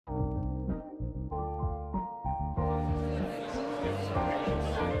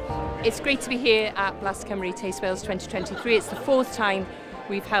It's great to be here at BlasCymru TasteWales 2023. It's the 4th time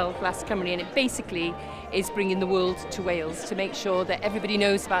we've held BlasCymru, and it basically is bringing the world to Wales to make sure that everybody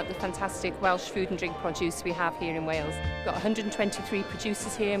knows about the fantastic Welsh food and drink produce we have here in Wales. We've got 123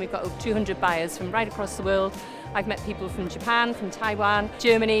 producers here and we've got over 200 buyers from right across the world. I've met people from Japan, from Taiwan,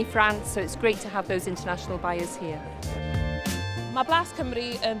 Germany, France, so it's great to have those international buyers here. Mae BlasCymru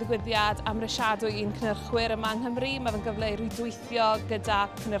yn ddigwyddiad amrysiadwy i'n cynnyrchwyr yma yng Nghymru. Mae fe'n gyfle i rwydweithio gyda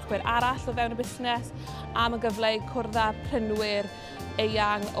cynnyrchwyr arall o fewn y busnes, a mae'n gyfle i cwrdd â prynwyr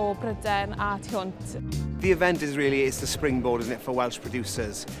eang o Bryden a tu hwnt. The event is really, it's the springboard, isn't it, for Welsh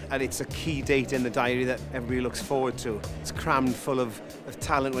producers, and it's a key date in the diary that everybody looks forward to. It's crammed full of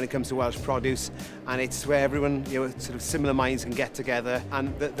talent when it comes to Welsh produce, and it's where everyone, sort of similar minds can get together,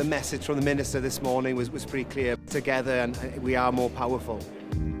 and the message from the Minister this morning was pretty clear. Together, and we are more powerful.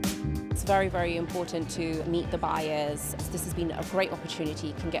 It's very, very important to meet the buyers. This has been a great opportunity.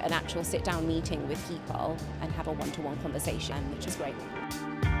 You can get an actual sit-down meeting with people and have a one-to-one conversation, which is great.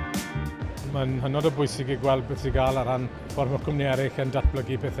 Mae'n hynod o bwysig i gweld beth sy'n gael ar ran ffordd mae cwmni eraill yn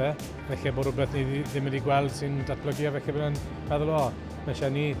datblygu pethau. Felly bod rhywbeth ni ddim wedi gweld sy'n datblygu a felly bod yn meddwl, mae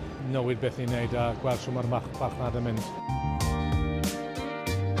eisiau ni newid beth ni'n neud a gweld shw mae'r marchnad yn mynd.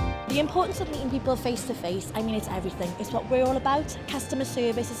 The importance of meeting people face to face, I mean, it's everything. It's what we're all about. Customer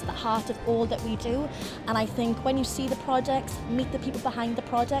service is at the heart of all that we do. And I think when you see the projects, meet the people behind the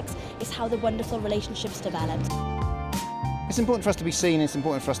projects, is how the wonderful relationships develop. It's important for us to be seen, it's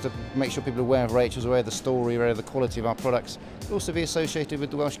important for us to make sure people are aware of Rachel's, aware of the story, aware of the quality of our products, but also be associated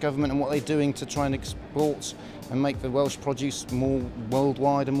with the Welsh Government and what they're doing to try and export and make the Welsh produce more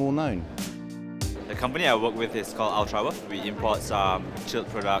worldwide and more known. The company I work with is called Ultraworth. We import some chilled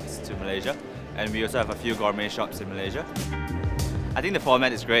products to Malaysia, and we also have a few gourmet shops in Malaysia. I think the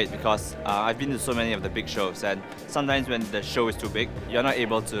format is great because I've been to so many of the big shows, and sometimes when the show is too big, you're not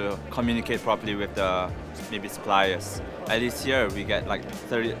able to communicate properly with the maybe suppliers. At least here we get like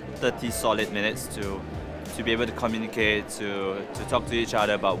 30 solid minutes to be able to communicate, to talk to each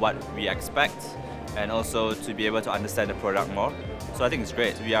other about what we expect, and also to be able to understand the product more. So I think it's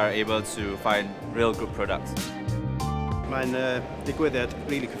great. We are able to find real good products. Mae'n digwyddiad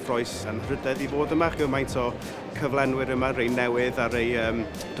rili cyffrous yn rhydedd I fod yma, gymaint o cyflenwyr yma, rei newydd a rei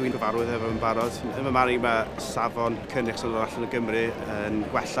dwi'n gyfarwydd efo yn barod. Yn fy marn I mae safon cynnych sy'n dod allan o Gymru yn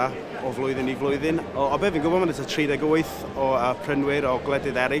gwella o flwyddyn I flwyddyn. O be fi'n gwybod, mae'n 38 o prynwyr o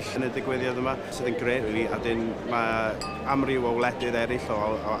gwledydd eraill yn y digwyddiad yma, sydd yn gret, really. A dyn mae amryw o wledydd eraill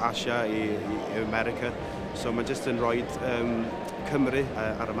o Asia I America. So mae jyst yn rhoi Cymru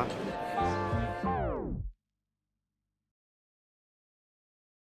ar yma.